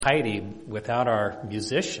Heidi, without our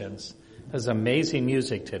musicians. It was amazing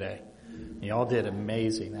music today. You all did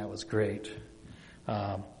amazing. That was great.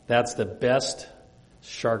 That's the best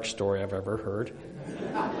shark story I've ever heard.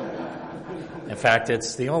 In fact,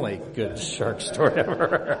 it's the only good shark story I've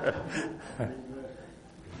ever heard.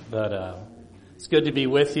 But it's good to be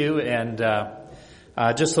with you. And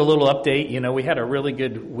just a little update. You know, we had a really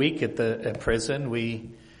good week at prison. We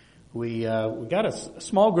got a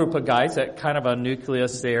small group of guys, that kind of a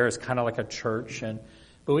nucleus there is kind of like a church,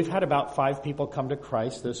 but we've had about 5 people come to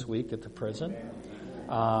Christ this week at the prison.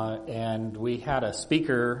 And we had a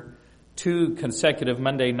speaker 2 consecutive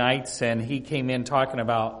Monday nights, and he came in talking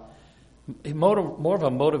about more of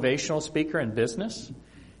a motivational speaker in business.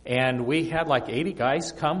 And we had like 80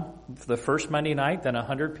 guys come for the first Monday night, then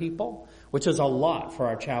 100 people, which is a lot for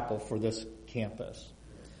our chapel for this campus.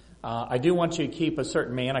 I do want you to keep a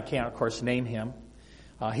certain man. I can't, of course, name him.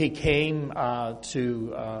 He came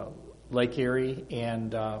to Lake Erie,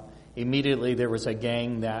 and immediately there was a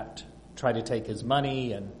gang that tried to take his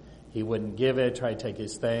money, and he wouldn't give it, tried to take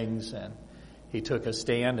his things, and he took a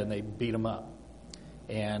stand, and they beat him up.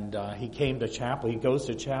 And he came to chapel. He goes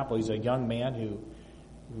to chapel. He's a young man who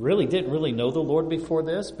really didn't really know the Lord before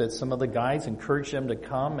this, but some of the guys encouraged him to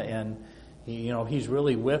come, and he's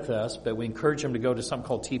really with us, but we encourage him to go to something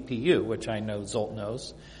called TPU, which I know Zolt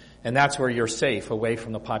knows. And that's where you're safe, away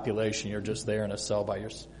from the population. You're just there in a cell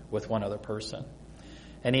with one other person.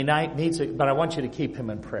 And he needs it, but I want you to keep him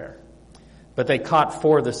in prayer. But they caught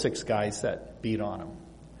 4 of the 6 guys that beat on him.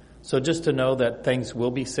 So just to know that things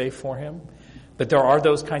will be safe for him. But there are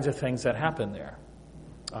those kinds of things that happen there.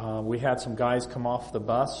 We had some guys come off the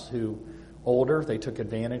bus who, older, they took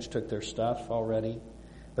advantage, took their stuff already.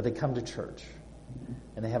 But they come to church,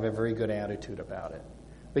 and they have a very good attitude about it.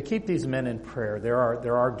 But keep these men in prayer. There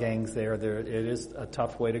are gangs there. It is a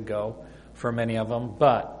tough way to go for many of them,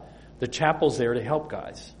 but the chapel's there to help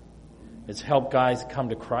guys. It's help guys come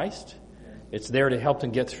to Christ. It's there to help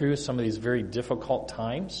them get through some of these very difficult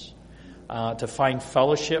times, to find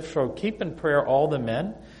fellowship. So keep in prayer all the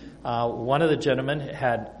men. One of the gentlemen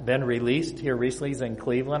had been released here recently. He's in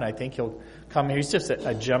Cleveland. I think he'll come here. He's just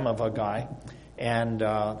a gem of a guy. And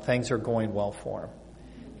things are going well for him.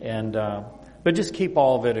 And but just keep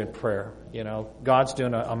all of it in prayer. You know, God's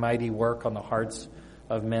doing a mighty work on the hearts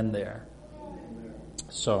of men there.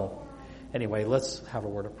 So, anyway, let's have a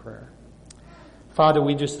word of prayer. Father,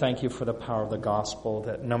 we just thank you for the power of the gospel,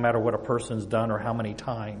 that no matter what a person's done or how many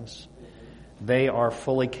times, they are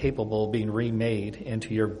fully capable of being remade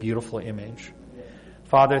into your beautiful image.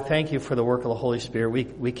 Father, thank you for the work of the Holy Spirit.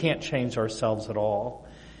 We can't change ourselves at all.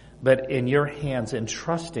 But in your hands, and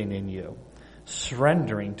trusting in you,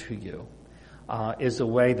 surrendering to you, is the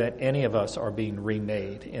way that any of us are being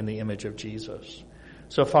remade in the image of Jesus.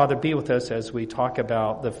 So, Father, be with us as we talk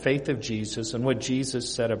about the faith of Jesus and what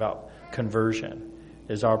Jesus said about conversion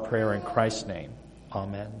is our prayer in Christ's name.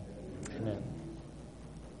 Amen. Amen.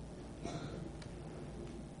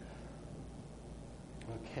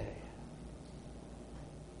 Okay.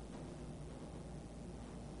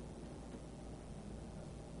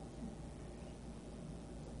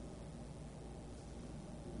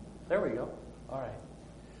 There we go. All right.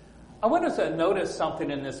 I want us to notice something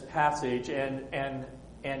in this passage,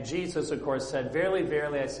 and Jesus, of course, said, "Verily,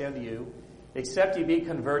 verily, I say unto you, except ye be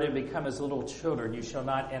converted and become as little children, you shall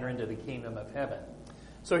not enter into the kingdom of heaven."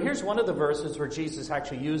 So here's one of the verses where Jesus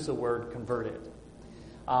actually used the word converted.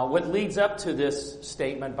 What leads up to this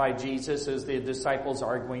statement by Jesus is the disciples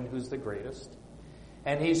arguing who's the greatest.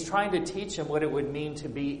 And he's trying to teach them what it would mean to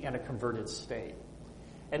be in a converted state.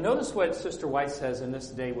 And notice what Sister White says in This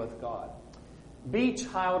Day with God. Be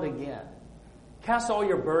child again. Cast all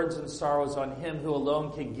your burdens and sorrows on him who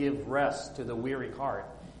alone can give rest to the weary heart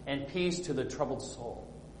and peace to the troubled soul.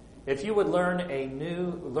 If you would learn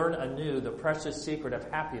anew the precious secret of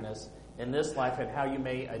happiness in this life and how you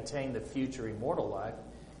may attain the future immortal life,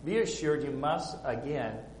 be assured you must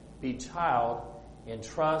again be child in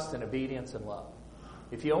trust and obedience and love.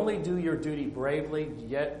 If you only do your duty bravely,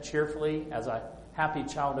 yet cheerfully, as a happy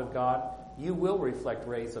child of God, you will reflect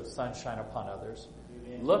rays of sunshine upon others.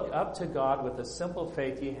 Amen. Look up to God with the simple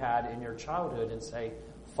faith you had in your childhood and say,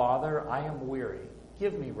 "Father, I am weary.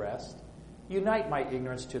 Give me rest. Unite my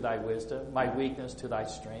ignorance to thy wisdom, my weakness to thy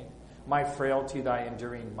strength, my frailty to thy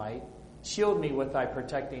enduring might. Shield me with thy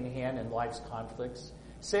protecting hand in life's conflicts.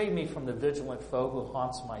 Save me from the vigilant foe who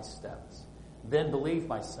haunts my steps. Then believe,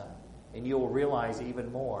 my son, and you will realize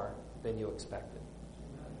even more than you expected."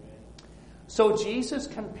 So Jesus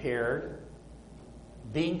compared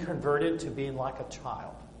being converted to being like a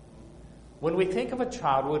child. When we think of a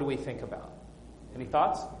child, what do we think about? Any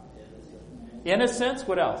thoughts? Innocence.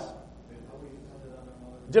 What else?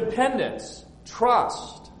 Dependence.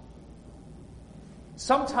 Trust.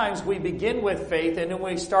 Sometimes we begin with faith and then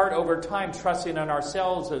we start over time trusting in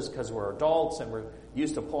ourselves because we're adults and we're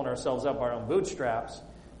used to pulling ourselves up our own bootstraps.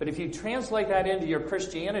 But if you translate that into your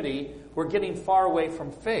Christianity, we're getting far away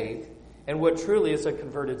from faith and what truly is a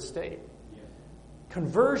converted state.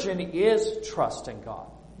 Conversion is trust in God.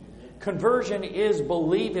 Conversion is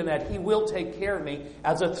believing that He will take care of me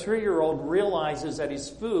as a 3-year-old realizes that his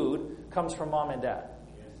food comes from mom and dad.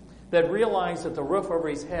 That realize that the roof over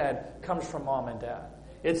his head comes from mom and dad.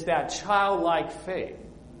 It's that childlike faith.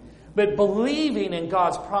 But believing in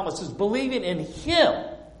God's promises, believing in Him,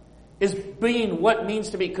 is being what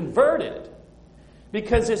means to be converted.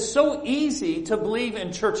 Because it's so easy to believe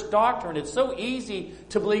in church doctrine. It's so easy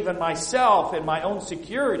to believe in myself and my own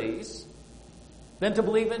securities than to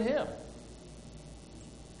believe in Him.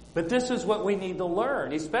 But this is what we need to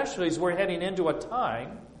learn, especially as we're heading into a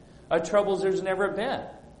time of troubles there's never been.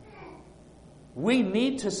 We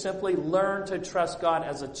need to simply learn to trust God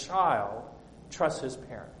as a child, trust His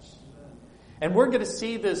parents. And we're going to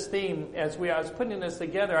see this theme as I was putting this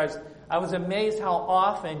together. I was amazed how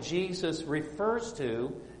often Jesus refers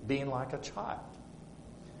to being like a child.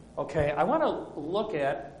 Okay, I want to look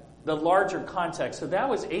at the larger context. So that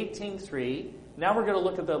was 18:3. Now we're going to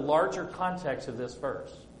look at the larger context of this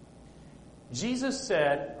verse. Jesus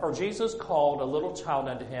called a little child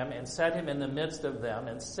unto Him and set him in the midst of them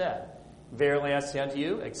and said, Verily I say unto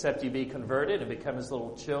you, except you be converted and become as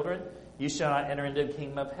little children, you shall not enter into the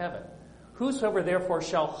kingdom of heaven. Whosoever therefore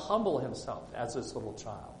shall humble himself as this little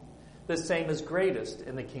child, the same is greatest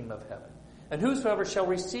in the kingdom of heaven. And whosoever shall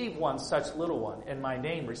receive one such little one in my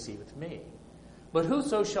name receiveth me. But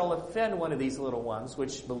whoso shall offend one of these little ones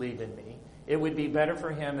which believe in me, it would be better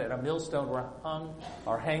for him that a millstone were hung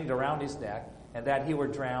or hanged around his neck, and that he were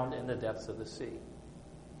drowned in the depths of the sea.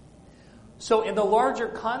 So in the larger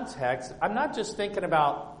context, I'm not just thinking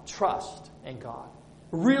about trust in God.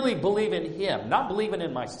 Really believe in Him, not believing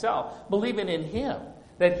in myself, believing in Him,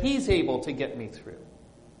 that He's able to get me through.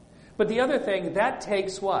 But the other thing, that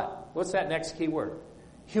takes what? What's that next key word?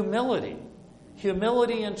 Humility.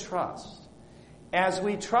 Humility and trust. As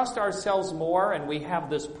we trust ourselves more and we have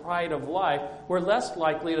this pride of life, we're less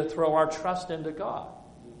likely to throw our trust into God.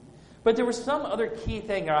 But there was some other key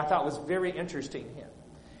thing that I thought was very interesting here.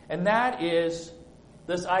 And that is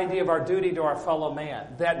this idea of our duty to our fellow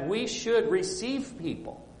man. That we should receive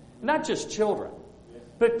people. Not just children,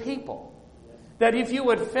 but people. That if you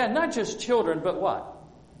would offend, not just children, but what?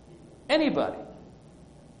 Anybody.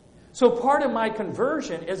 So part of my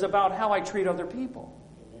conversion is about how I treat other people.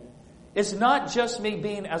 It's not just me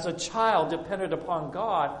being as a child dependent upon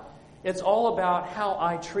God. It's all about how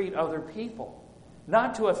I treat other people.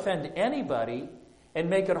 Not to offend anybody and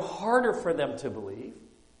make it harder for them to believe,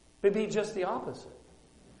 but be just the opposite.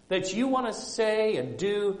 That you want to say and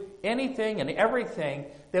do anything and everything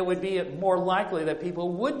that would be more likely that people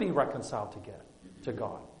would be reconciled to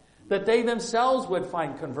God. That they themselves would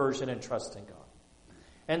find conversion and trust in God.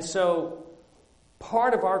 And so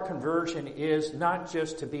part of our conversion is not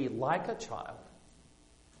just to be like a child,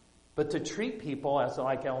 but to treat people, as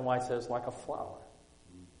like Ellen White says, like a flower.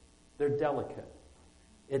 They're delicate.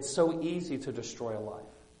 It's so easy to destroy a life.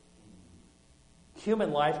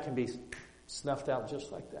 Human life can be snuffed out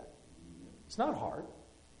just like that. It's not hard.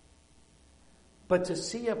 But to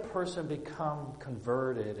see a person become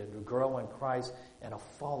converted and to grow in Christ in a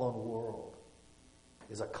fallen world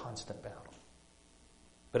is a constant battle.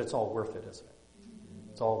 But it's all worth it, isn't it?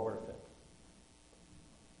 It's all worth it.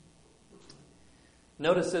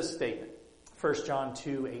 Notice this statement, 1 John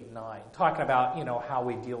 2:8-9, talking about, how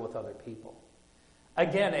we deal with other people.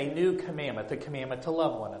 Again, a new commandment, the commandment to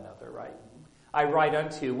love one another, right? I write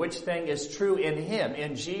unto you, which thing is true in Him,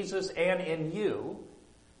 in Jesus and in you,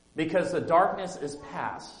 because the darkness is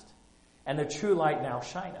past, and the true light now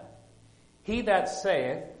shineth. He that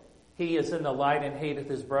saith he is in the light and hateth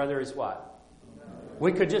his brother is what?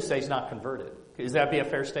 We could just say he's not converted. Does that be a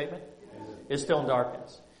fair statement? Is still in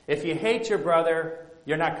darkness. If you hate your brother,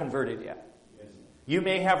 you're not converted yet. You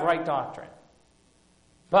may have right doctrine,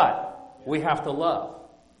 but we have to love.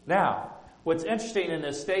 Now, what's interesting in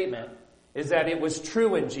this statement is that it was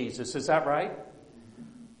true in Jesus. Is that right?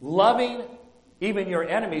 Loving even your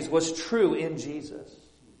enemies was true in Jesus.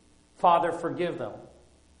 Father, forgive them,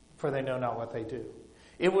 for they know not what they do.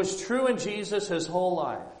 It was true in Jesus His whole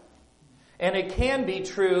life. And it can be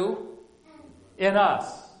true in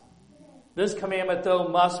us. This commandment, though,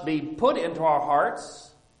 must be put into our hearts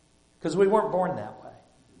because we weren't born that way.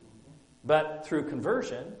 But through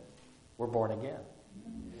conversion, we're born again.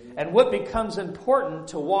 And what becomes important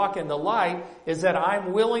to walk in the light is that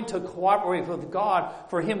I'm willing to cooperate with God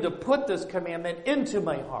for Him to put this commandment into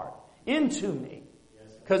my heart, into me.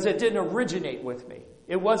 Because it didn't originate with me.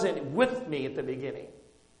 It wasn't with me at the beginning.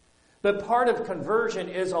 But part of conversion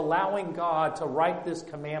is allowing God to write this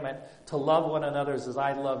commandment to love one another as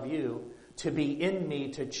I love you, to be in me,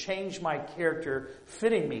 to change my character,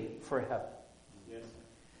 fitting me for heaven.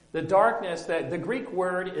 The darkness, that the Greek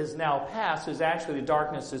word is now past, is actually the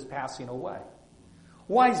darkness is passing away.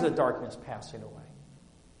 Why is the darkness passing away?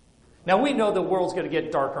 Now we know the world's going to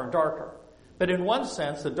get darker and darker. But in one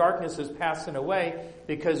sense, the darkness is passing away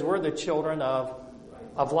because we're the children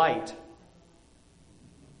of light.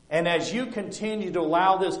 And as you continue to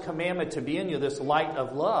allow this commandment to be in you, this light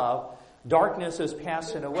of love, darkness is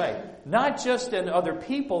passing away. Not just in other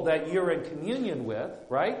people that you're in communion with,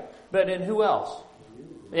 right? But in who else?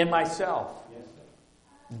 In myself.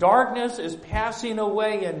 Darkness is passing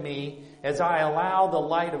away in me as I allow the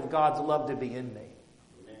light of God's love to be in me.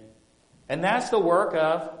 And that's the work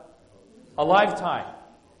of a lifetime.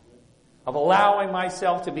 Of allowing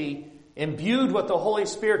myself to be imbued with the Holy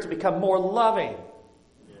Spirit to become more loving.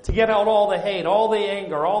 To get out all the hate, all the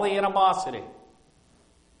anger, all the animosity.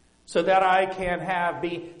 So that I can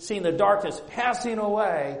be seeing the darkness passing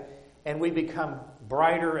away and we become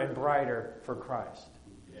brighter and brighter for Christ.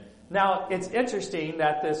 Now, it's interesting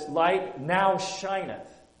that this light now shineth.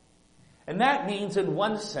 And that means, in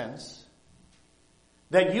one sense,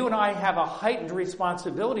 that you and I have a heightened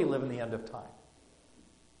responsibility living the end of time.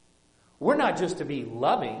 We're not just to be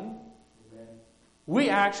loving. We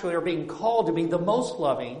actually are being called to be the most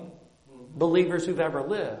loving believers who've ever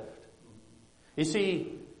lived. You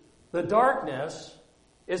see, the darkness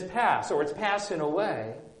is past, or it's passing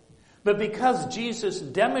away. But because Jesus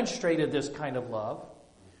demonstrated this kind of love,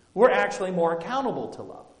 we're actually more accountable to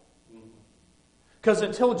love. Because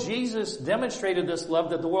until Jesus demonstrated this love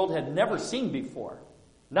that the world had never seen before,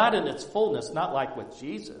 not in its fullness, not like with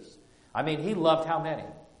Jesus. I mean, He loved how many?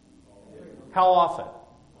 How often?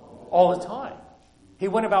 All the time. He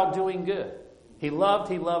went about doing good. He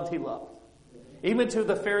loved, He loved, He loved. Even to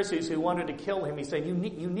the Pharisees who wanted to kill Him, He said, you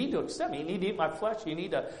need to accept me. You need to eat my flesh. You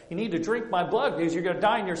need to drink my blood because you're going to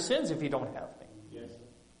die in your sins if you don't have me. Yes.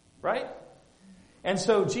 Right? And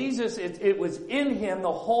so Jesus, it was in Him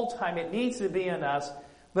the whole time. It needs to be in us.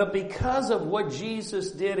 But because of what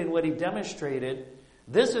Jesus did and what He demonstrated,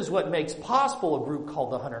 this is what makes possible a group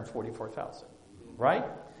called the 144,000. Right?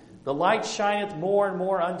 The light shineth more and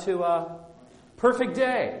more unto a perfect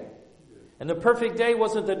day. And the perfect day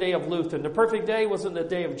wasn't the day of Luther. And the perfect day wasn't the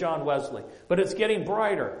day of John Wesley. But it's getting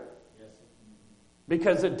brighter.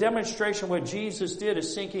 Because the demonstration of what Jesus did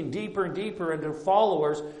is sinking deeper and deeper into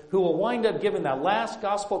followers who will wind up giving that last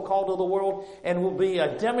gospel call to the world and will be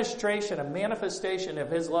a demonstration, a manifestation of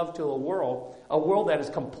His love to a world that is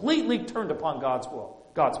completely turned upon God's will,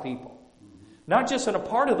 God's people. Not just in a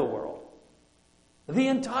part of the world, the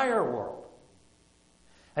entire world.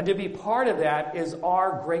 And to be part of that is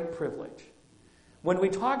our great privilege. When we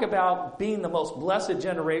talk about being the most blessed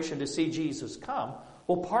generation to see Jesus come,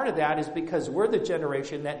 well, part of that is because we're the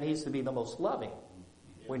generation that needs to be the most loving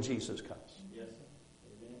when Jesus comes. Yes.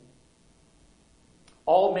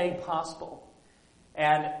 All made possible.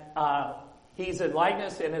 And He's in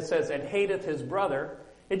likeness, and it says, and hateth his brother.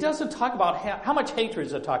 It doesn't talk about how much hatred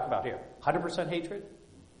does it talk about here? 100% hatred?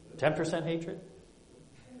 10% hatred?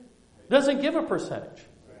 It doesn't give a percentage.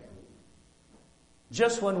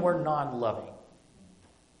 Just when we're non-loving.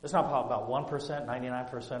 It's not about 1%,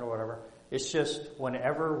 99% or whatever. It's just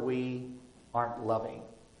whenever we aren't loving,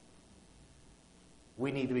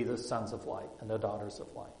 we need to be the sons of light and the daughters of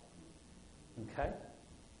light. Okay?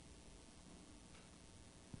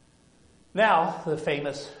 Now, the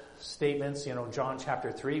famous statements, John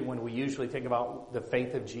chapter 3, when we usually think about the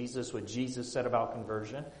faith of Jesus, what Jesus said about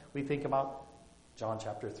conversion, we think about John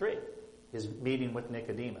chapter 3, his meeting with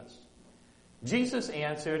Nicodemus. Jesus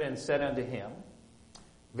answered and said unto him,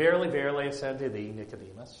 Verily, verily, I say unto thee,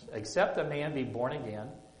 Nicodemus, except a man be born again,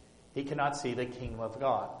 he cannot see the kingdom of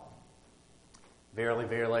God. Verily,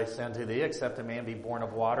 verily, I say unto thee, except a man be born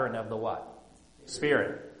of water and of the what?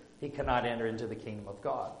 Spirit. He cannot enter into the kingdom of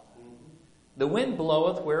God. The wind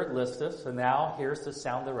bloweth where it listeth, and thou hearest the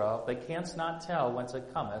sound thereof, but canst not tell whence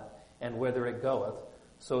it cometh, and whither it goeth.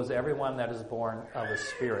 So is everyone that is born of the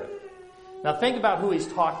Spirit. Now think about who he's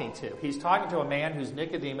talking to. He's talking to a man who's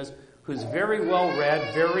Nicodemus, who's very well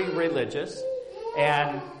read, very religious,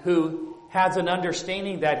 and who has an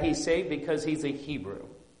understanding that he's saved because he's a Hebrew.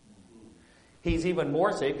 He's even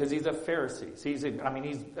more saved because he's a Pharisee. He's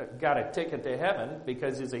got a ticket to heaven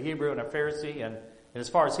because he's a Hebrew and a Pharisee, and as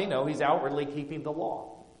far as he knows, he's outwardly keeping the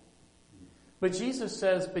law. But Jesus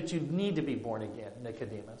says, but you need to be born again,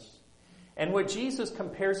 Nicodemus. And what Jesus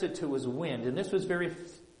compares it to is wind. And this was very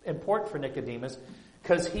important for Nicodemus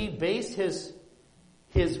because he based his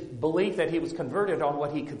belief that he was converted on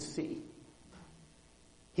what he could see.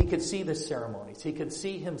 He could see the ceremonies. He could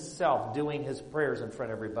see himself doing his prayers in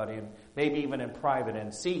front of everybody, and maybe even in private,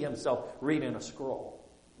 and see himself reading a scroll.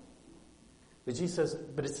 But Jesus says,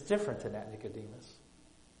 but it's different than that, Nicodemus.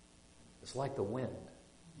 It's like the wind.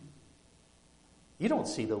 You don't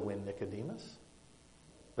see the wind, Nicodemus,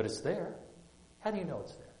 but it's there. How do you know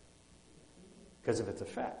it's there? Because of its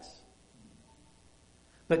effects.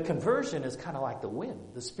 But conversion is kind of like the wind.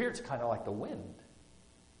 The Spirit's kind of like the wind.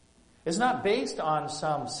 It's not based on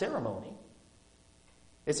some ceremony.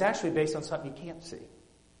 It's actually based on something you can't see.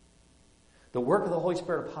 The work of the Holy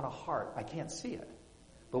Spirit upon a heart, I can't see it.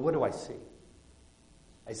 But what do I see?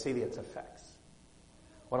 I see its effects.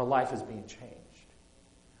 When a life is being changed.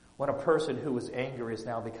 When a person who was angry has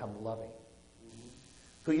now become loving.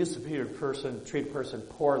 Who used to treat a person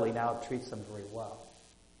poorly now treats them very well.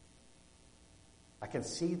 I can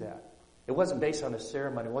see that. It wasn't based on a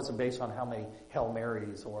ceremony. It wasn't based on how many Hail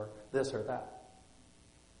Marys or this or that.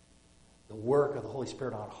 The work of the Holy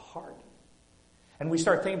Spirit on a heart. And we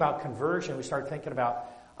start thinking about conversion. We start thinking about,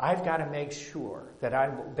 I've got to make sure that I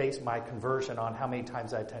base my conversion on how many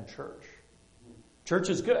times I attend church. Church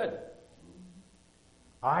is good.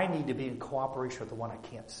 I need to be in cooperation with the one I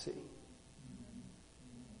can't see.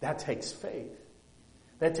 That takes faith.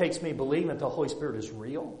 That takes me believing that the Holy Spirit is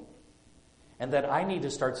real. And that I need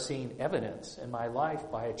to start seeing evidence in my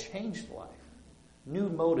life by a changed life. New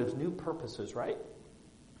motives, new purposes, right?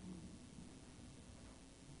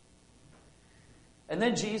 And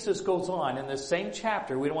then Jesus goes on in this same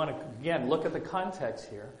chapter. We don't want to, again, look at the context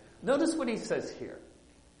here. Notice what he says here.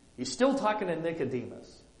 He's still talking to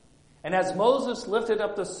Nicodemus. And as Moses lifted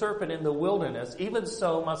up the serpent in the wilderness, even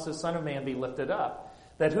so must the Son of Man be lifted up,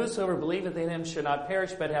 that whosoever believeth in him should not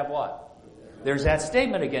perish, but have what? There's that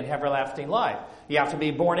statement again, everlasting life. You have to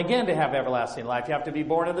be born again to have everlasting life. You have to be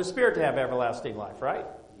born of the Spirit to have everlasting life, right?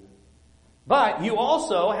 But you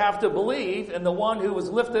also have to believe in the one who was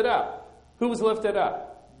lifted up. Who was lifted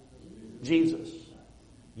up? Jesus.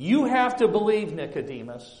 You have to believe,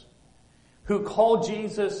 Nicodemus, who called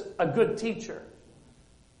Jesus a good teacher.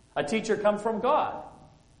 A teacher comes from God.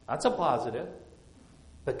 That's a positive.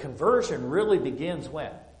 But conversion really begins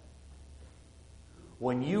when?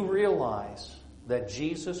 When you realize that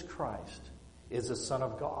Jesus Christ is the Son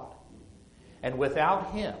of God. And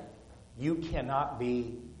without Him, you cannot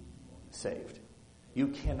be saved. You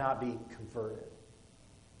cannot be converted.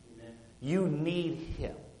 Amen. You need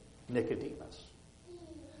Him, Nicodemus.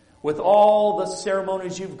 With all the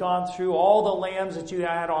ceremonies you've gone through, all the lambs that you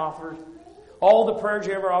had offered, all the prayers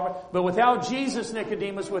you ever offered, but without Jesus,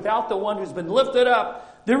 Nicodemus, without the one who's been lifted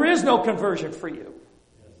up, there is no conversion for you.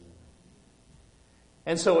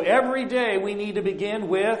 And so every day we need to begin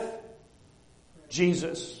with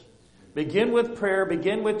Jesus. Begin with prayer.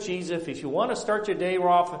 Begin with Jesus. If you want to start your day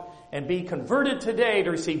off and be converted today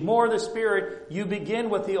to receive more of the Spirit, you begin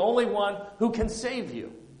with the only one who can save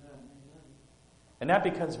you. And that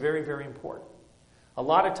becomes very, very important. A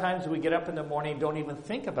lot of times we get up in the morning and don't even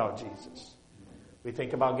think about Jesus. We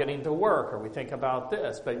think about getting to work or we think about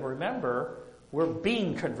this. But remember, we're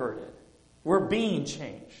being converted. We're being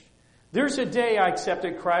changed. There's a day I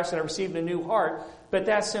accepted Christ and I received a new heart, but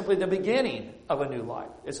that's simply the beginning of a new life.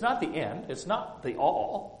 It's not the end. It's not the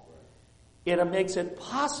all. It makes it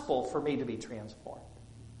possible for me to be transformed,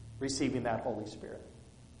 receiving that Holy Spirit.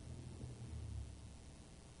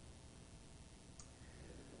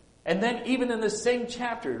 And then even in the same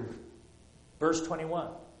chapter, verse 21,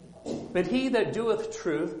 but he that doeth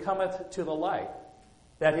truth cometh to the light,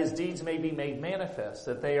 that his deeds may be made manifest,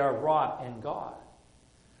 that they are wrought in God.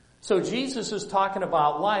 So Jesus is talking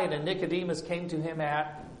about light, and Nicodemus came to him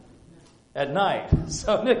at night.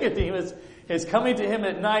 So Nicodemus is coming to him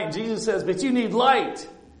at night, and Jesus says, but you need light.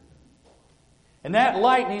 And that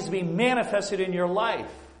light needs to be manifested in your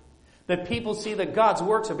life. That people see that God's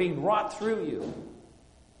works are being wrought through you.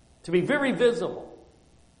 To be very visible.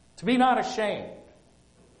 To be not ashamed.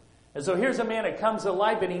 And so here's a man that comes to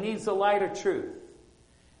light, but he needs the light of truth.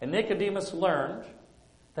 And Nicodemus learned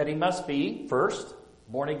that he must be, first,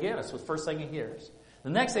 born again. That's the first thing he hears. The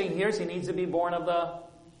next thing he hears, he needs to be born of the...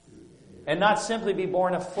 And not simply be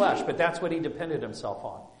born of flesh, but that's what he depended himself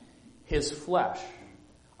on. His flesh.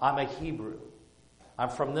 I'm a Hebrew. I'm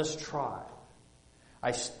from this tribe.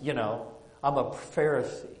 I'm a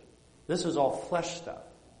Pharisee. This is all flesh stuff.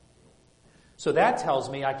 So that tells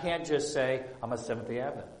me I can't just say, I'm a Seventh-day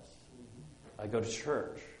Adventist. I go to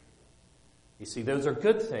church. You see, those are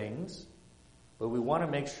good things, But we want to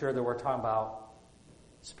make sure that we're talking about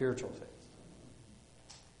spiritual things.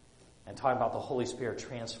 And talking about the Holy Spirit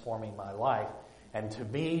transforming my life. And to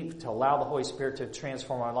me, to allow the Holy Spirit to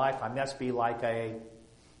transform my life, I must be like a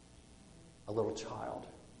little child.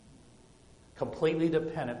 Completely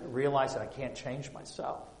dependent, realize that I can't change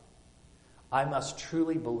myself. I must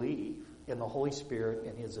truly believe in the Holy Spirit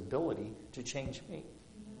and His ability to change me.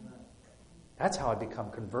 That's how I become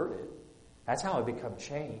converted. That's how I become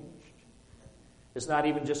changed. It's not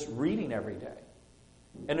even just reading every day.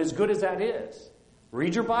 And as good as that is,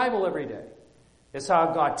 read your Bible every day. It's how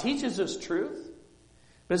God teaches us truth.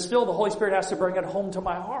 But still, the Holy Spirit has to bring it home to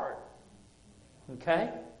my heart.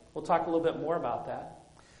 Okay? We'll talk a little bit more about that.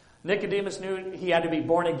 Nicodemus knew he had to be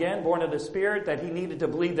born again, born of the Spirit, that he needed to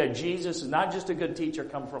believe that Jesus is not just a good teacher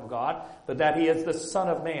come from God, but that He is the Son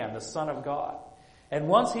of Man, the Son of God. And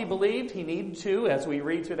once he believed, he needed to, as we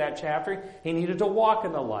read through that chapter, he needed to walk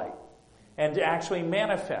in the light and to actually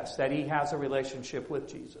manifest that he has a relationship with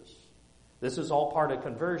Jesus. This is all part of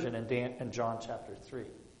conversion in John chapter 3.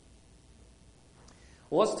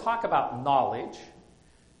 Well, let's talk about knowledge.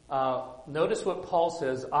 Notice what Paul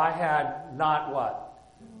says, I had not what?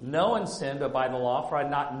 Known sin, but by the law, for I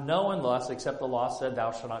had not known lust, except the law said,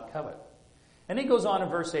 thou shalt not covet. And he goes on in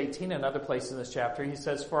verse 18, another place in this chapter, he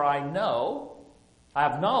says, for I know, I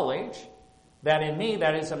have knowledge, that in me,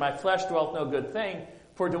 that is in my flesh, dwelleth no good thing,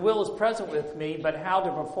 for the will is present with me, but how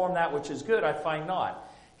to perform that which is good I find not.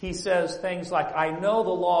 He says things like, I know the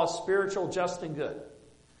law is spiritual, just and good.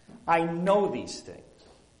 I know these things.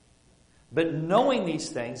 But knowing these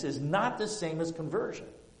things is not the same as conversion.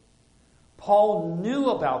 Paul knew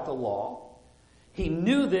about the law. He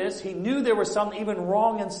knew this. He knew there was something even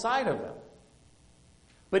wrong inside of him.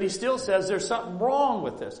 But he still says there's something wrong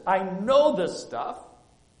with this. I know this stuff,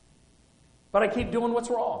 but I keep doing what's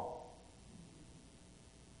wrong.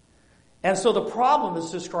 And so the problem is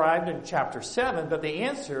described in chapter 7, but the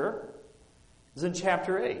answer is in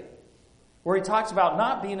chapter 8, where he talks about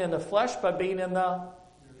not being in the flesh, but being in the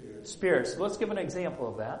Spirit. So let's give an example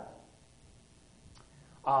of that.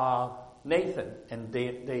 Nathan and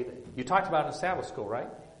David. You talked about it in Sabbath school, right?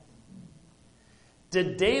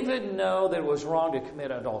 Did David know that it was wrong to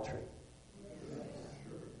commit adultery?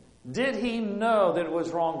 Did he know that it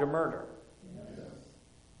was wrong to murder?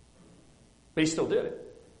 But he still did it.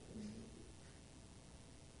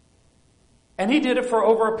 And he did it for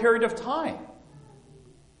over a period of time.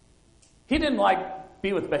 He didn't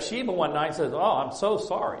be with Bathsheba one night and says, oh, I'm so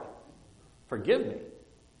sorry. Forgive me.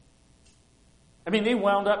 I mean, he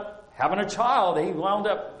wound up having a child. He wound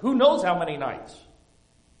up who knows how many nights.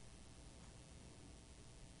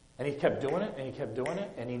 And he kept doing it, and he kept doing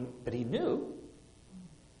it, but he knew.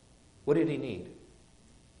 What did he need?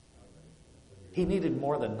 He needed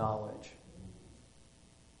more than knowledge.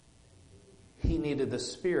 He needed the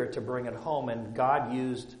Spirit to bring it home, and God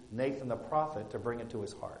used Nathan the prophet to bring it to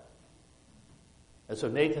his heart. And so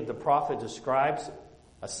Nathan the prophet describes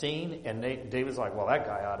a scene, and David's like, well, that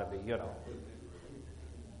guy ought to be,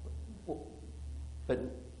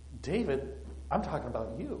 But David, I'm talking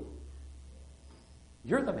about you.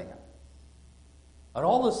 You're the man. And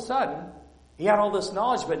all of a sudden, he had all this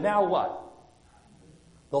knowledge, but now what?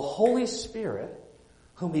 The Holy Spirit,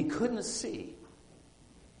 whom he couldn't see,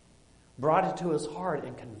 brought it to his heart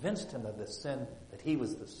and convinced him of the sin, that he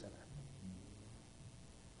was the sinner.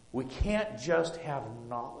 We can't just have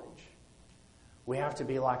knowledge. We have to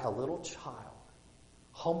be like a little child.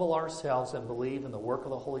 Humble ourselves and believe in the work of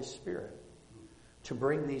the Holy Spirit to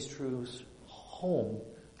bring these truths home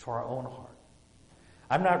to our own heart.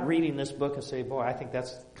 I'm not reading this book and say, boy, I think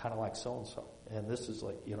that's kind of like so-and-so. And this is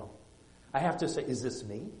like, I have to say, is this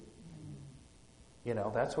me?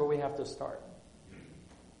 That's where we have to start.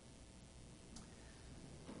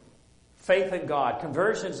 Faith in God.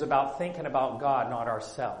 Conversion is about thinking about God, not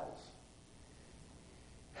ourselves.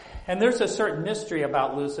 And there's a certain mystery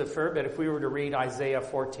about Lucifer, but if we were to read Isaiah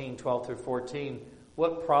 14, 12 through 14,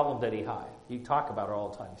 what problem did he have? You talk about it all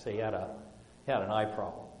the time. You say he had an eye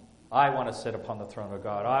problem. I want to sit upon the throne of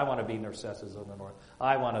God. I want to be Narcissus of the north.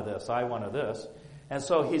 I want this. I want this. And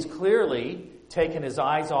so he's clearly taken his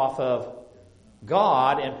eyes off of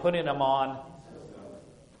God and putting them on.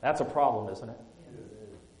 That's a problem, isn't it?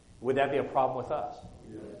 Would that be a problem with us?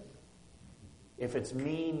 If it's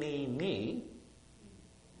me.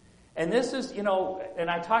 And this is, and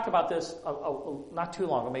I talked about this not too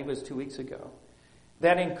long ago, maybe it was 2 weeks ago,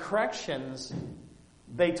 that in corrections,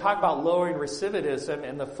 they talk about lowering recidivism,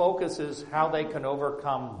 and the focus is how they can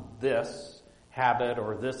overcome this habit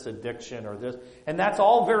or this addiction or this. And that's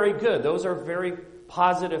all very good. Those are very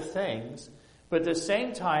positive things. But at the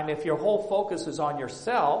same time, if your whole focus is on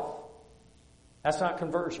yourself, That's not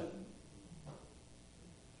conversion.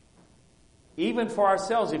 Even for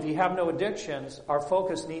ourselves, if you have no addictions, our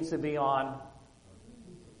focus needs to be on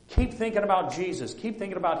keep thinking about Jesus. Keep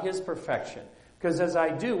thinking about His perfection. Because as I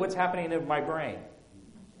do, what's happening in my brain?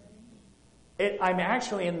 I'm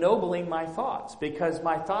actually ennobling my thoughts because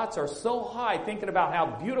my thoughts are so high thinking about how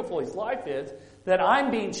beautiful His life is that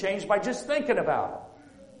I'm being changed by just thinking about it.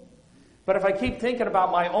 But if I keep thinking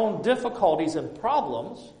about my own difficulties and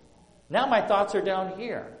problems, now my thoughts are down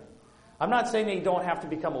here. I'm not saying that you don't have to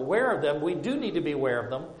become aware of them. We do need to be aware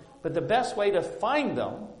of them. But the best way to find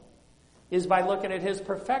them is by looking at His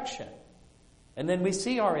perfection. And then we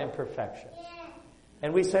see our imperfection.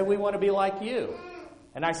 And we say, we want to be like you.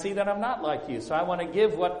 And I see that I'm not like you. So I want to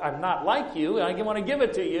give what I'm not like you. And I want to give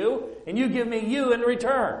it to you. And you give me you in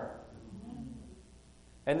return.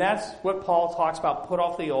 And that's what Paul talks about. Put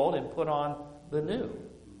off the old and put on the new.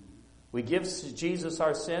 We give Jesus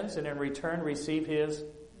our sins and in return receive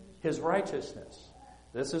His righteousness.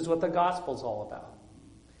 This is what the gospel's all about.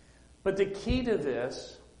 But the key to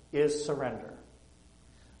this is surrender.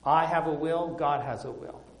 I have a will, God has a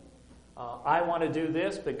will. I want to do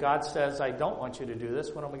this, but God says, I don't want you to do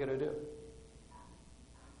this. What am I going to do?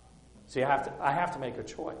 See, I have to make a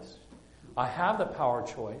choice. I have the power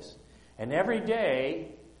choice. And every day,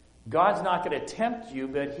 God's not going to tempt you,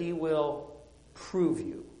 but He will prove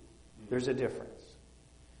you. There's a difference.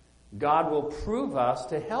 God will prove us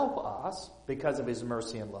to help us, because of His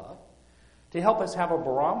mercy and love, to help us have a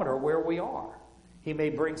barometer where we are. He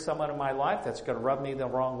may bring someone in my life that's going to rub me the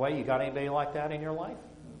wrong way. You got anybody like that in your life?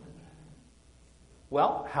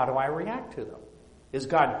 Well, how do I react to them? Is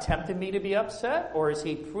God tempting me to be upset, or is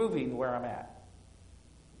He proving where I'm at?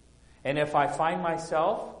 And if I find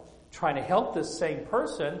myself trying to help this same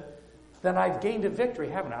person, then I've gained a victory,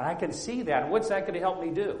 haven't I? And I can see that. What's that going to help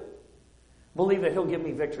me do? Believe that He'll give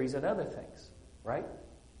me victories in other things, right?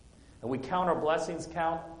 And we count our blessings,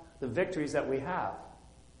 count the victories that we have.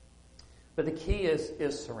 But the key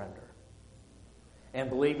is surrender and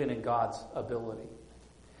believing in God's ability.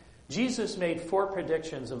 Jesus made 4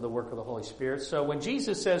 predictions of the work of the Holy Spirit. So when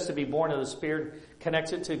Jesus says to be born of the Spirit,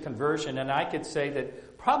 connects it to conversion. And I could say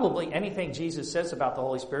that probably anything Jesus says about the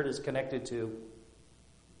Holy Spirit is connected to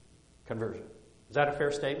conversion. Is that a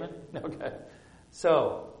fair statement? Okay.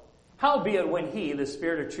 So, howbeit when He, the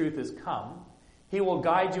Spirit of truth, is come, He will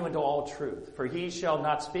guide you into all truth. For He shall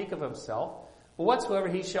not speak of Himself, but whatsoever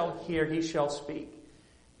He shall hear, He shall speak.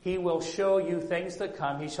 He will show you things to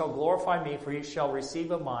come. He shall glorify me, for He shall receive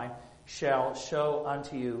of mine, shall show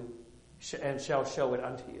unto you, and shall show it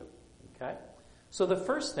unto you. Okay? So the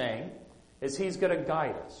first thing is He's going to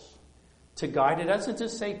guide us. To guide, it doesn't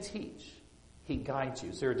just say teach. He guides you.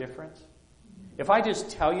 Is there a difference? If I just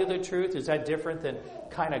tell you the truth, is that different than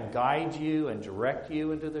kind of guide you and direct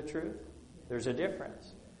you into the truth? There's a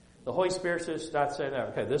difference. The Holy Spirit is not saying,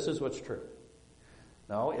 okay, this is what's true.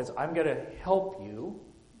 No, it's I'm going to help you,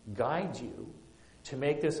 guide you to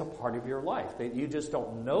make this a part of your life. That you just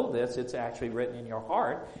don't know this, it's actually written in your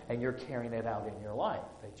heart and you're carrying it out in your life.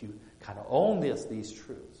 That you kind of own these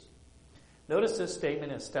truths. Notice this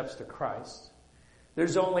statement in Steps to Christ.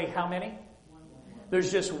 There's only how many?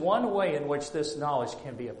 There's just one way in which this knowledge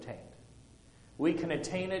can be obtained. We can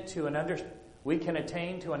attain to an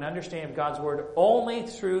understanding of God's Word only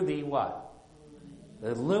through the what?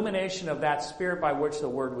 The illumination of that Spirit by which the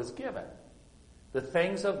Word was given. The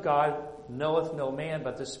things of God knoweth no man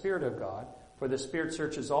but the Spirit of God, for the Spirit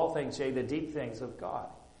searches all things, yea, the deep things of God.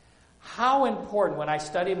 How important, when I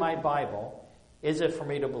study my Bible, is it for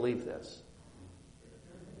me to believe this?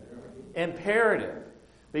 Imperative.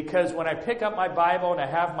 Because when I pick up my Bible and I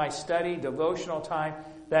have my study, devotional time,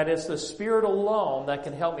 that is the Spirit alone that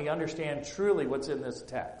can help me understand truly what's in this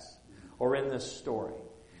text or in this story.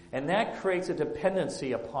 And that creates a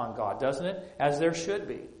dependency upon God, doesn't it? As there should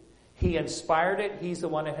be. He inspired it. He's the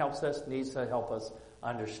one that needs to help us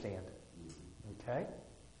understand it. Okay?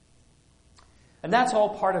 And that's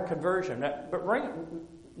all part of conversion. But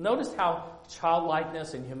notice how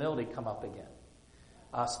childlikeness and humility come up again.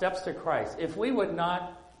 Steps to Christ. If we would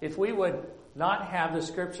not have the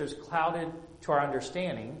Scriptures clouded to our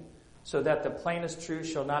understanding, so that the plainest truth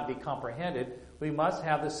shall not be comprehended, we must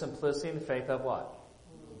have the simplicity and faith of what?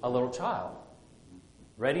 A little child.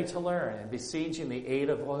 Ready to learn and besieging the aid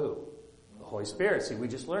of who? The Holy Spirit. See, we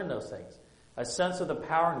just learned those things. A sense of the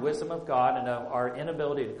power and wisdom of God and of our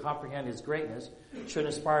inability to comprehend His greatness should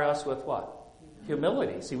inspire us with what?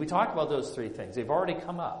 Humility. See, we talked about those 3 things. They've already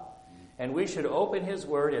come up. And we should open His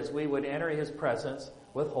Word as we would enter His presence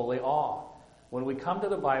with holy awe. When we come to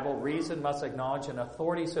the Bible, reason must acknowledge an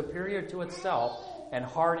authority superior to itself, and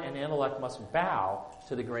heart and intellect must bow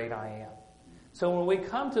to the great I Am. So when we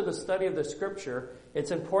come to the study of the Scripture,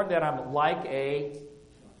 it's important that I'm like a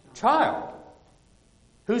child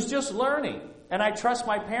who's just learning. And I trust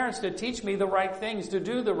my parents to teach me the right things, to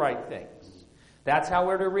do the right things. That's how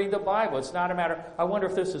we're to read the Bible. It's not a matter, I wonder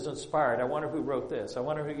if this is inspired. I wonder who wrote this. I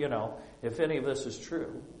wonder who, if any of this is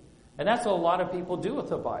true. And that's what a lot of people do with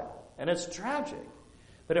the Bible. And it's tragic.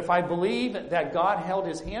 But if I believe that God held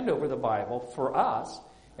his hand over the Bible for us,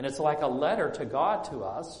 and it's like a letter to God to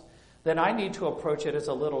us, then I need to approach it as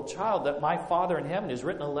a little child, that my Father in heaven has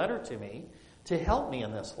written a letter to me to help me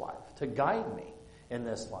in this life, to guide me in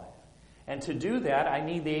this life. And to do that, I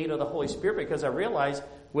need the aid of the Holy Spirit, because I realize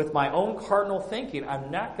with my own cardinal thinking, I'm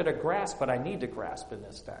not going to grasp what I need to grasp in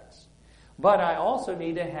this text. But I also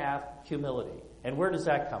need to have humility. And where does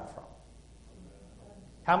that come from?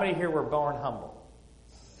 How many here were born humble?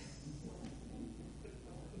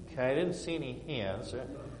 Okay, I didn't see any hands.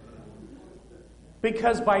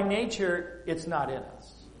 Because by nature, it's not in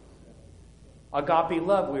us. Agape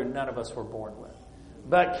love, none of us were born with.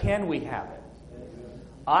 But can we have it?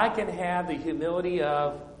 I can have the humility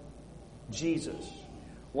of Jesus.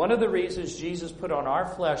 One of the reasons Jesus put on our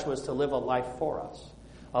flesh was to live a life for us.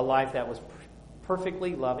 A life that was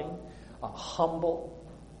perfectly loving, humble,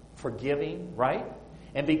 forgiving, right?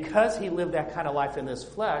 And because he lived that kind of life in this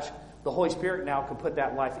flesh, the Holy Spirit now can put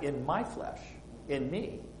that life in my flesh, in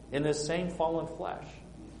me, in this same fallen flesh.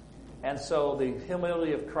 And so the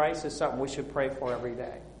humility of Christ is something we should pray for every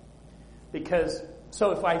day. Because,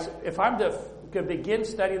 so if I'm to begin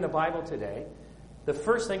studying the Bible today, the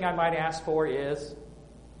first thing I might ask for is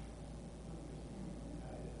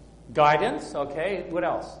guidance. Okay, what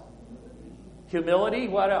else? Humility,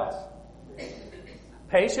 what else?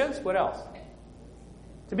 Patience, what else?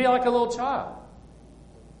 To be like a little child.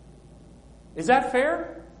 Is that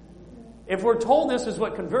fair? If we're told this is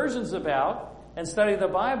what conversion's about and study the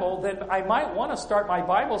Bible, then I might want to start my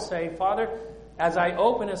Bible saying, Father, as I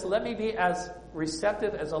open this, let me be as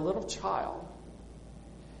receptive as a little child.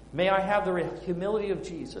 May I have the humility of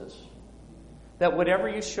Jesus. That whatever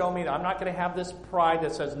you show me, I'm not going to have this pride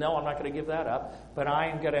that says, no, I'm not going to give that up. But I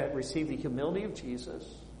am going to receive the humility of Jesus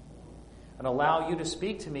and allow you to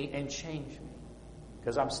speak to me and change me.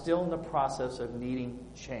 Because I'm still in the process of needing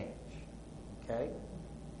change. Okay?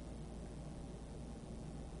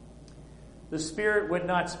 The Spirit would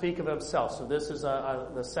not speak of himself. So this is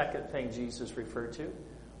the second thing Jesus referred to.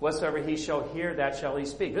 Whatsoever he shall hear, that shall he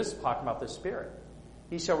speak. This is talking about the Spirit.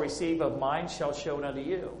 He shall receive of mine, shall show it unto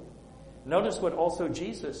you. Notice what also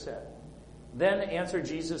Jesus said. Then answered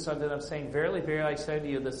Jesus unto them, saying, Verily, verily, I say to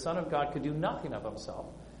you, the Son of God could do nothing of himself.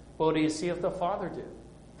 But what do you see if the Father do?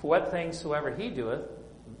 For what things soever he doeth,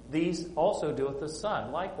 these also doeth the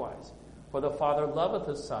Son likewise. For the Father loveth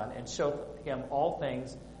the Son, and showeth him all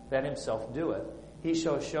things that himself doeth. He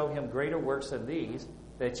shall show him greater works than these,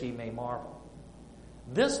 that ye may marvel.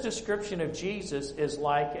 This description of Jesus is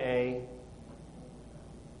like a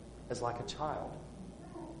child.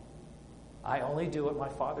 I only do what my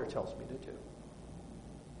Father tells me to do.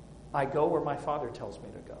 I go where my Father tells me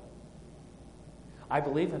to go. I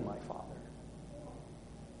believe in my Father.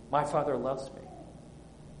 My Father loves me.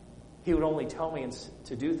 He would only tell me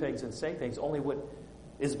to do things and say things only what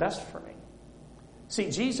is best for me. See,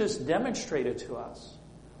 Jesus demonstrated to us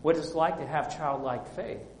what it's like to have childlike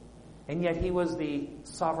faith. And yet he was the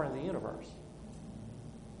sovereign of the universe.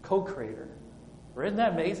 Co-creator. Isn't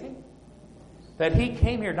that amazing? That he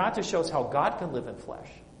came here not to show us how God can live in flesh.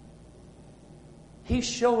 He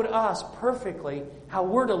showed us perfectly how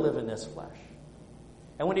we're to live in this flesh.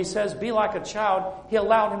 And when he says, be like a child, he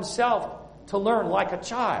allowed himself to learn like a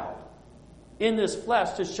child in this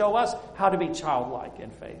flesh to show us how to be childlike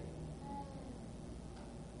in faith.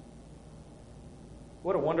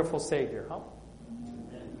 What a wonderful Savior, huh?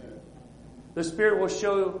 The Spirit will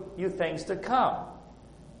show you things to come.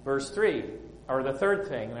 Verse 3, or the third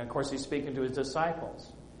thing, and of course he's speaking to his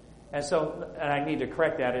disciples. And I need to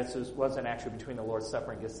correct that, it wasn't actually between the Lord's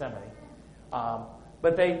Supper and Gethsemane.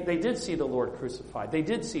 But they did see the Lord crucified. They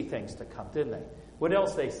did see things to come, didn't they? What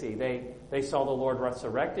else they see? They saw the Lord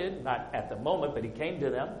resurrected, not at the moment, but he came to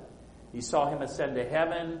them. You saw him ascend to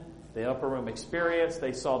heaven, the upper room experience.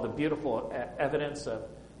 They saw the beautiful evidence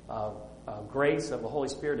of grace of the Holy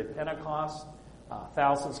Spirit at Pentecost,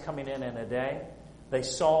 thousands coming in a day. They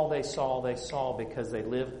saw because they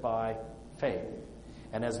lived by faith.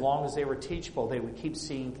 And as long as they were teachable, they would keep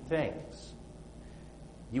seeing things.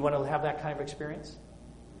 You want to have that kind of experience?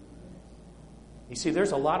 You see,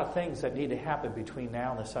 there's a lot of things that need to happen between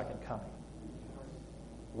now and the second coming.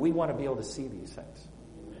 We want to be able to see these things.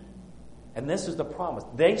 And this is the promise.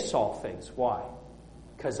 They saw things. Why?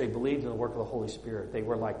 because they believed in the work of the Holy Spirit. They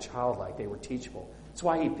were like childlike. They were teachable. That's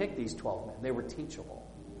why he picked these 12 men. They were teachable.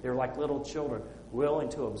 They were like little children, willing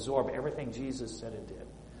to absorb everything Jesus said and did.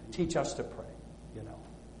 Teach us to pray, you know.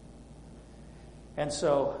 And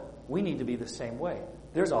so we need to be the same way.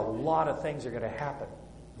 There's a lot of things that are going to happen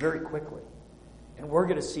very quickly. And we're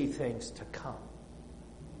going to see things to come.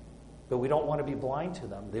 But we don't want to be blind to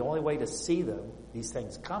them. The only way to see them, these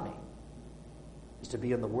things coming, is to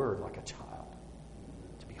be in the Word like a child.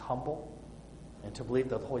 To be humble and to believe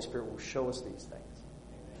that the Holy Spirit will show us these things.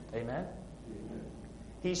 Amen? Amen.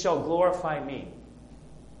 He shall glorify me.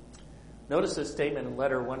 Notice this statement in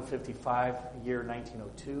letter 155, year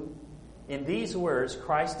 1902. In these words,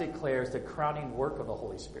 Christ declares the crowning work of the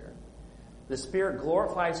Holy Spirit. The Spirit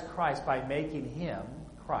glorifies Christ by making him,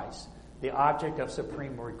 Christ, the object of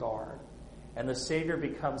supreme regard. And the Savior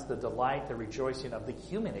becomes the delight, the rejoicing of the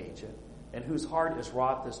human agent in whose heart is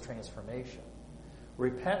wrought this transformation.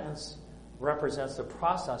 Repentance represents the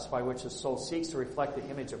process by which the soul seeks to reflect the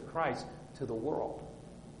image of Christ to the world.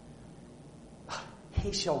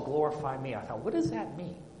 He shall glorify me. I thought, what does that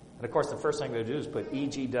mean? And of course, the first thing I'm going to do is put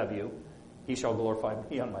EGW, he shall glorify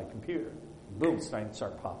me, on my computer. Boom, it's going to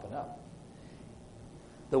start popping up.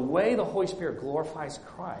 The way the Holy Spirit glorifies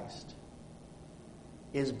Christ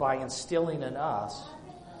is by instilling in us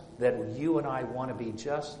that you and I want to be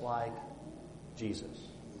just like Jesus.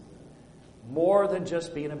 More than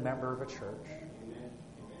just being a member of a church.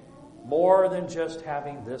 More than just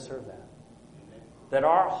having this or that. That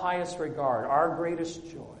our highest regard, our greatest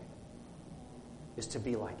joy, is to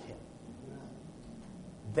be like him.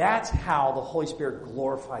 That's how the Holy Spirit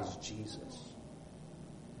glorifies Jesus.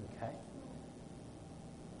 Okay?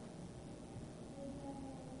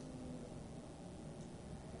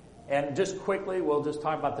 And just quickly, we'll just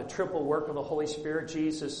talk about the triple work of the Holy Spirit.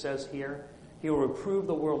 Jesus says here, he will reprove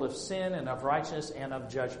the world of sin and of righteousness and of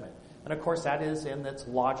judgment. And of course, that is in its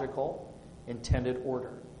logical, intended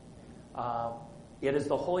order. It is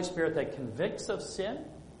the Holy Spirit that convicts of sin.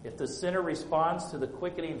 If the sinner responds to the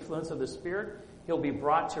quickening influence of the Spirit, he'll be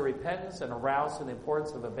brought to repentance and aroused to the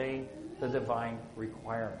importance of obeying the divine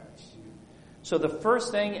requirements. So the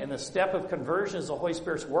first thing in the step of conversion is the Holy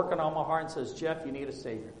Spirit's working on my heart and says, Jeff, you need a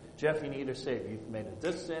Savior. Jeff, you need a Savior. You've made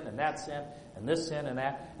this sin and that sin and this sin and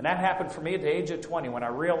that. And that happened for me at the age of 20 when I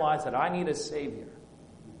realized that I need a Savior.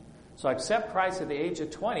 So I accept Christ at the age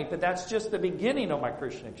of 20, but that's just the beginning of my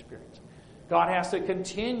Christian experience. God has to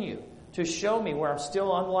continue to show me where I'm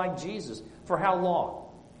still unlike Jesus. For how long?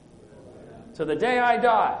 To the day I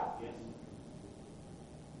die.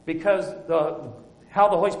 Because how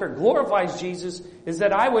the Holy Spirit glorifies Jesus is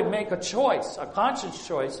that I would make a choice, a conscious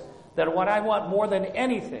choice, that what I want more than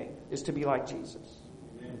anything is to be like Jesus.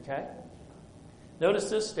 Okay? Notice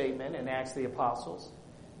this statement in Acts of the Apostles.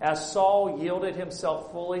 As Saul yielded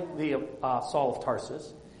himself fully, Saul of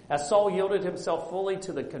Tarsus, as Saul yielded himself fully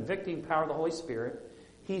to the convicting power of the Holy Spirit,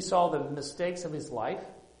 he saw the mistakes of his life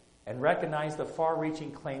and recognized the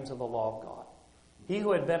far-reaching claims of the law of God. He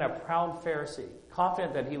who had been a proud Pharisee,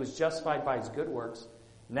 confident that he was justified by his good works,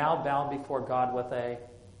 now bound before God with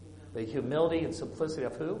the humility and simplicity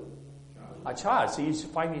of who? A child. So you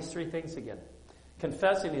find these three things again.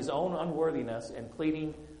 Confessing his own unworthiness and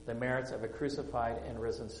pleading the merits of a crucified and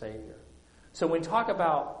risen Savior. So when we talk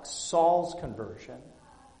about Saul's conversion,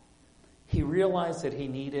 he realized that he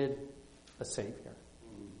needed a Savior.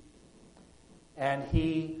 And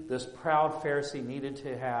this proud Pharisee, needed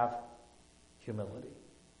to have humility.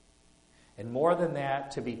 And more than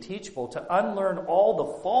that, to be teachable, to unlearn all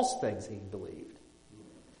the false things he believed,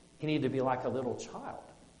 he needed to be like a little child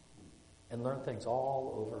and learn things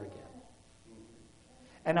all over again.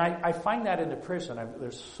 And I find that in the prison.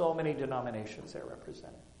 There's so many denominations there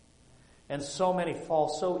represented. And so many fall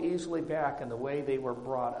so easily back in the way they were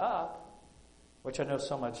brought up, which I know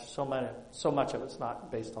so much of it's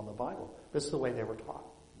not based on the Bible. This is the way they were taught.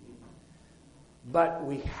 But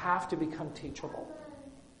we have to become teachable.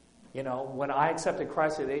 You know, when I accepted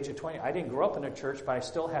Christ at the age of 20, I didn't grow up in a church, but I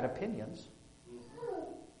still had opinions.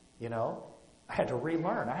 You know, I had to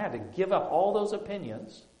relearn. I had to give up all those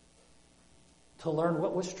opinions to learn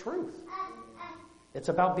what was truth. It's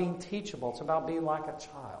about being teachable. It's about being like a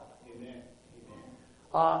child.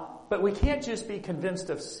 But we can't just be convinced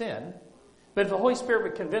of sin. But if the Holy Spirit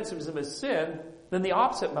would convince us of sin, then the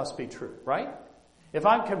opposite must be true, right? If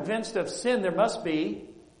I'm convinced of sin, there must be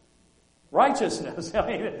righteousness. I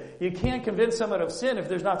mean, you can't convince someone of sin if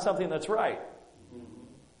there's not something that's right.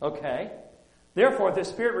 Okay? Therefore, if the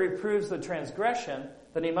Spirit reproves the transgression,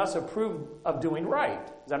 then he must approve of doing right.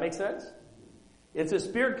 Does that make sense? If the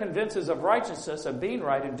Spirit convinces of righteousness, of being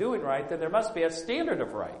right and doing right, then there must be a standard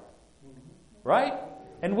of right. Right?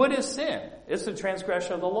 And what is sin? It's the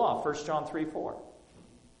transgression of the law, 1 John 3:4.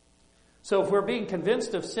 So if we're being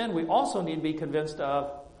convinced of sin, we also need to be convinced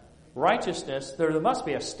of righteousness. There must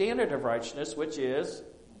be a standard of righteousness, which is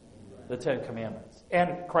the Ten Commandments.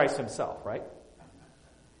 And Christ himself, right?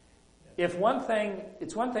 It's one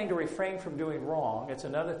thing to refrain from doing wrong. It's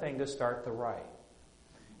another thing to start the right.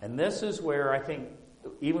 And this is where I think,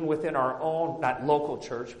 even within our own, not local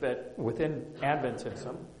church, but within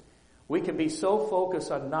Adventism, we can be so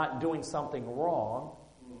focused on not doing something wrong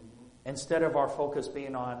instead of our focus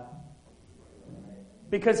being on...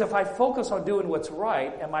 Because if I focus on doing what's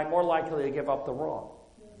right, am I more likely to give up the wrong?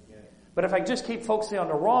 But if I just keep focusing on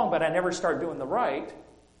the wrong, but I never start doing the right,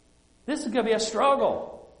 this is going to be a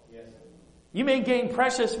struggle. You may gain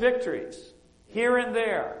precious victories here and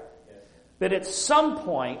there. But at some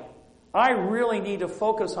point, I really need to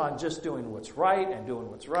focus on just doing what's right and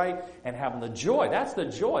doing what's right and having the joy. That's the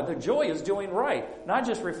joy. The joy is doing right, not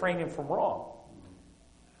just refraining from wrong.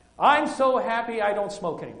 I'm so happy I don't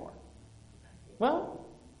smoke anymore. Well,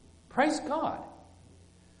 praise God.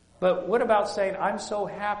 But what about saying, I'm so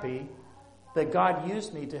happy that God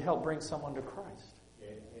used me to help bring someone to Christ?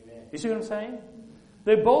 Amen. You see what I'm saying?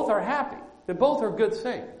 They both are happy. They both are good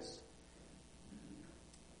things.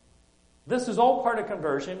 This is all part of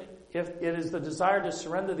conversion. If it is the desire to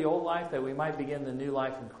surrender the old life that we might begin the new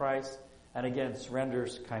life in Christ. And again, surrender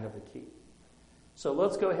is kind of the key. So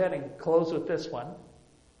let's go ahead and close with this one.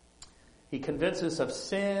 He convinces us of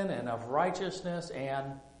sin and of righteousness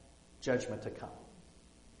and judgment to come.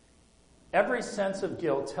 Every sense of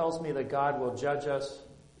guilt tells me that God will judge us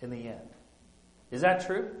in the end. Is that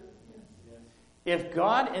true? Yes. If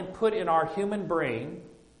God had put in our human brain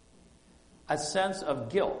a sense of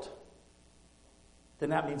guilt,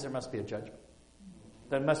 then that means there must be a judgment.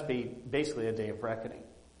 There must be basically a day of reckoning.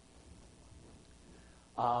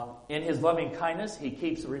 In his loving kindness, he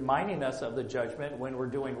keeps reminding us of the judgment when we're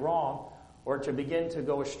doing wrong or to begin to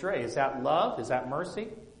go astray. Is that love? Is that mercy?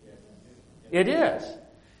 Yes. It is.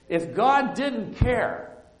 If God didn't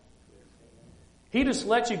care, he just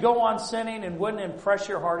let you go on sinning and wouldn't impress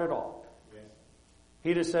your heart at all. Yes.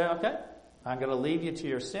 He just said, okay, I'm going to leave you to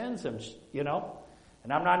your sins and,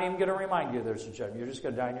 and I'm not even going to remind you there's a judgment. You're just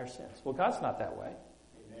going to die in your sins. Well, God's not that way.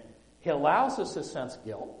 Amen. He allows us to sense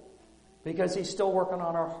guilt because he's still working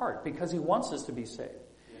on our heart, because he wants us to be saved.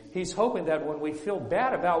 Yes. He's hoping that when we feel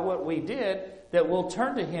bad about what we did, that we'll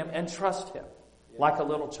turn to him and trust him like a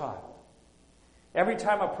little child. Every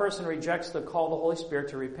time a person rejects the call of the Holy Spirit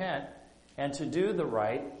to repent and to do the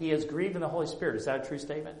right, he is grieving the Holy Spirit. Is that a true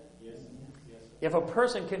statement? Yes. Yes. If a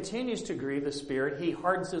person continues to grieve the Spirit, he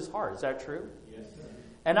hardens his heart. Is that true? Yes.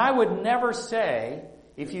 And I would never say,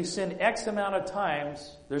 if you sin X amount of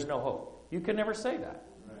times, there's no hope. You can never say that.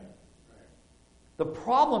 Right. Right. The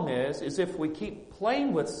problem is if we keep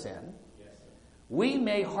playing with sin, yes, we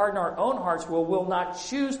may harden our own hearts where we'll not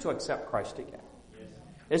choose to accept Christ again.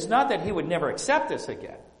 It's not that he would never accept us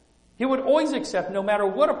again. He would always accept, no matter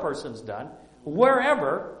what a person's done,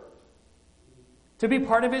 wherever, to be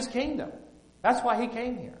part of his kingdom. That's why he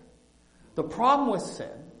came here. The problem with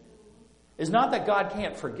sin is not that God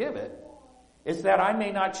can't forgive it. It's that I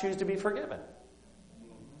may not choose to be forgiven.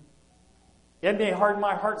 It may harden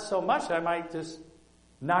my heart so much that I might just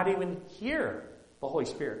not even hear the Holy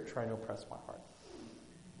Spirit trying to oppress my heart.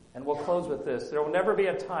 And we'll close with this. There will never be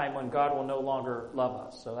a time when God will no longer love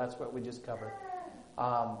us. So that's what we just covered.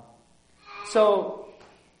 So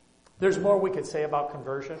there's more we could say about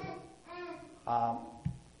conversion.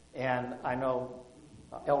 And I know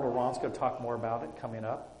Elder Ron's going to talk more about it coming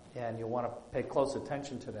up. And you'll want to pay close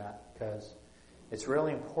attention to that because it's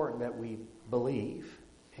really important that we believe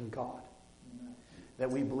in God.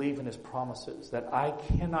 That we believe in his promises. That I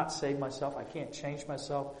cannot save myself. I can't change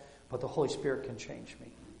myself. But the Holy Spirit can change me.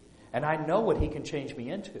 And I know what he can change me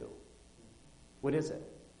into. What is it?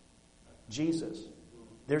 Jesus.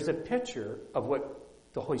 There's a picture of what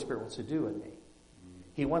the Holy Spirit wants to do in me.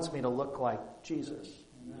 He wants me to look like Jesus.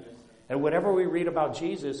 And whatever we read about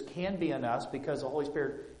Jesus can be in us because the Holy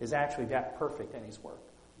Spirit is actually that perfect in his work.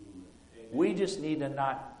 We just need to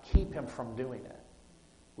not keep him from doing it.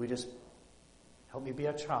 We just, help me be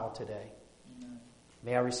a child today.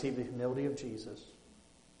 May I receive the humility of Jesus.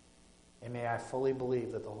 And may I fully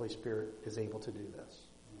believe that the Holy Spirit is able to do this.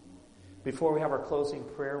 Before we have our closing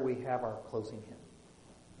prayer, we have our closing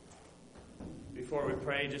hymn. Before we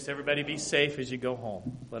pray, just everybody be safe as you go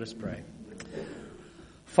home. Let us pray.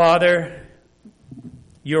 Father,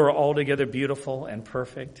 you are altogether beautiful and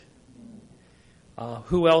perfect.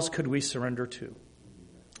 Who else could we surrender to?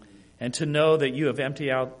 And to know that you have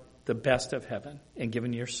emptied out the best of heaven and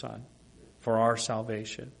given your Son for our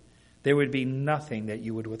salvation. there would be nothing that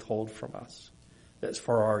you would withhold from us that's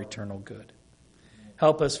for our eternal good.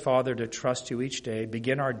 Help us, Father, to trust you each day.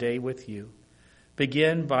 Begin our day with you.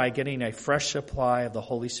 Begin by getting a fresh supply of the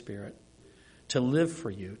Holy Spirit to live for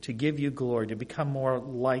you, to give you glory, to become more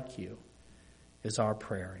like you is our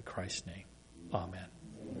prayer in Christ's name. Amen.